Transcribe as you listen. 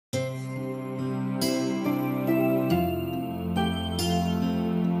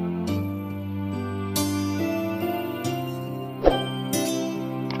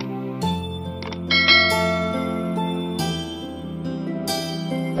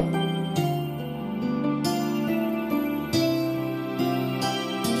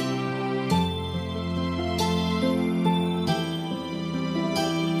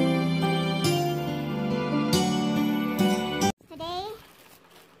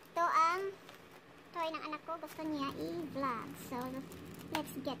gusto niya i-vlog. So,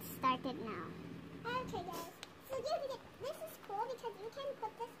 let's get started now. Okay, guys. So, this is cool because you can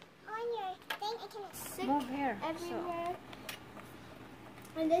put this on your thing. It can stick everywhere.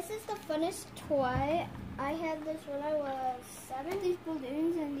 And this is the funnest toy. I had this when I was 7. These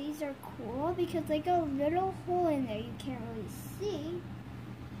balloons, and these are cool because they got a little hole in there you can't really see.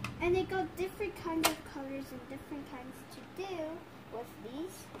 And they got different kinds of colors and different kinds to do with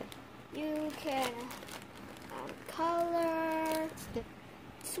these. You can color,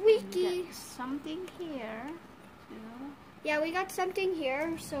 squeaky. Something here. Yeah, we got something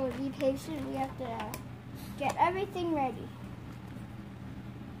here, so be patient. We have to get everything ready.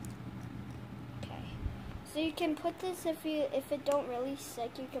 Okay, so you can put this if it don't really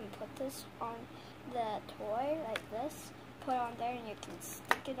stick. You can put this on the toy like this. Put on there, and you can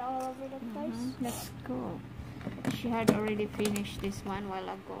stick it all over the place. That's cool. She had already finished this one while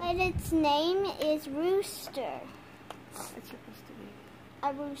ago. And its name is Rooster. It's supposed to be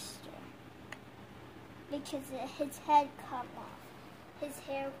a rooster. Because his head come off. His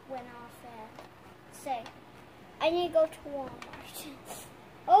hair went off and say, I need to go to Walmart.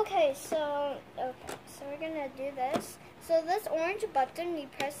 Okay, so we're gonna do this. So this orange button, you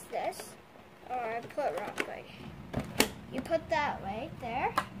press this, or I put wrong way. You put that right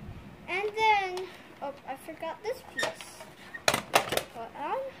there, and then I forgot this piece. You can put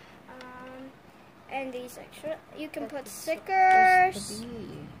on, and these extra. You can put stickers.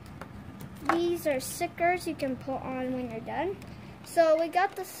 These are stickers you can put on when you're done. So we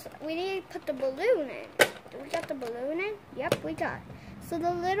got this. We need to put the balloon in. We got the balloon in. Yep, we got. So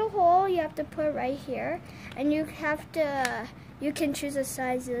the little hole you have to put right here, and you have to. You can choose a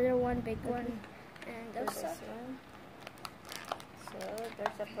size, little one, big one, and those stuff. So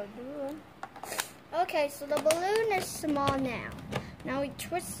there's a balloon. Okay, so the balloon is small now. Now we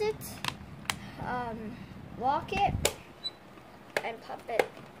twist it, lock it, and pump it.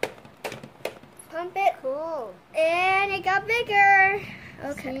 Pump it. Cool. And it got bigger.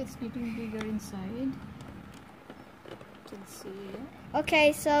 Okay. See, it's getting bigger inside. You can see it.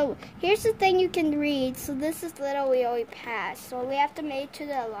 Okay, so here's the thing you can read. So this is little we always pass. So we have to make it to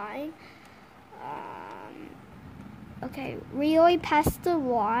the line. Okay, we already passed the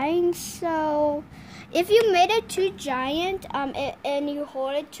line, so if you made it too giant and you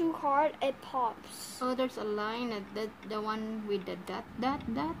hold it too hard, it pops. Oh, there's a line at the one with the dot.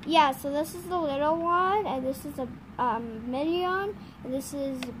 Yeah, so this is the little one, and this is a medium, and this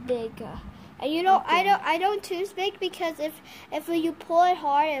is big. And you don't, okay. I don't choose big because if you pull it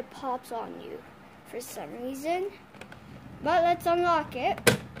hard, it pops on you for some reason. But let's unlock it.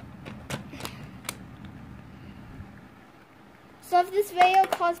 So if this video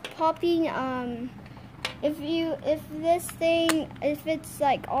caused popping, if it's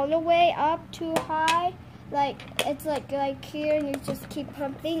like all the way up too high, like it's like here, and you just keep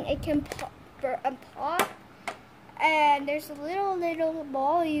pumping, it can pop. And there's a little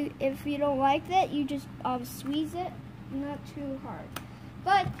ball. If you don't like that, you just squeeze it, not too hard.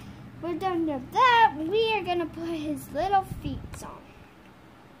 But we're done with that. We are gonna put his little feet on.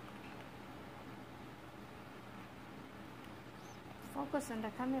 Focus on the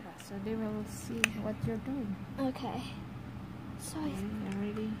camera so they will see what you're doing. Okay. So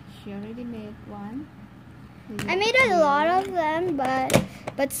she already made one. I made a lot of them,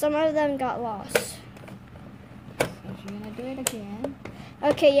 but some of them got lost. So she's gonna do it again.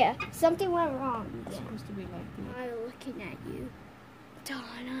 Okay, yeah. Something went wrong. It's supposed to be like this. I'm looking at you.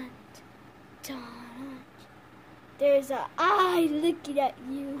 Donut. There's a eye looking at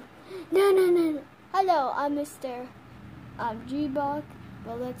you. No. Hello, I'm Mr. G-Bog,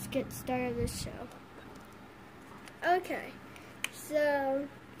 but let's get started this show. Okay, so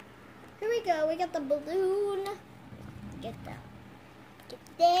here we go. We got the balloon. Get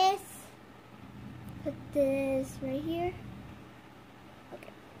this. Put this right here.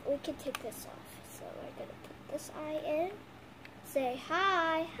 Okay, we can take this off. So we're gonna put this eye in. Say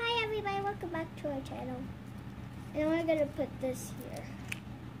hi. Hi everybody, welcome back to our channel. And we're gonna put this here.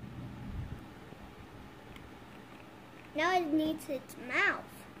 Now it needs its mouth.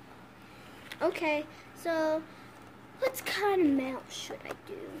 Okay, so what kind of mouth should I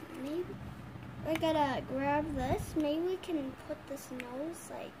do? Maybe I gotta grab this. Maybe we can put this nose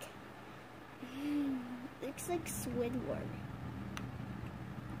like, looks like Squidward.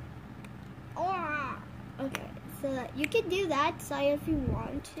 Oh, okay, so you can do that side if you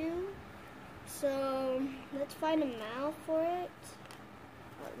want to. So let's find a mouth for it.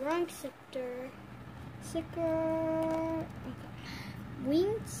 Wrong sector. Okay.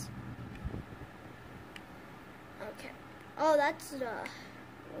 Wings. Okay. Oh, that's the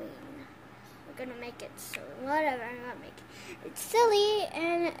wing. We're gonna make it silly. Whatever, I'm gonna make it silly.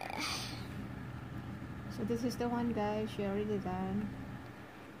 And So this is the one, guys. She already done.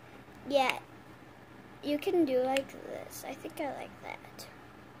 yeah, you can do like this. I think I like that.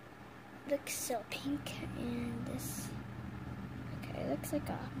 Looks so pink. And this. Okay, looks like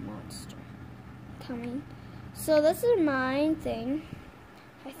a monster coming. So this is my thing.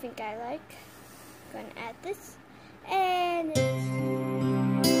 I think I like. I'm gonna add this. And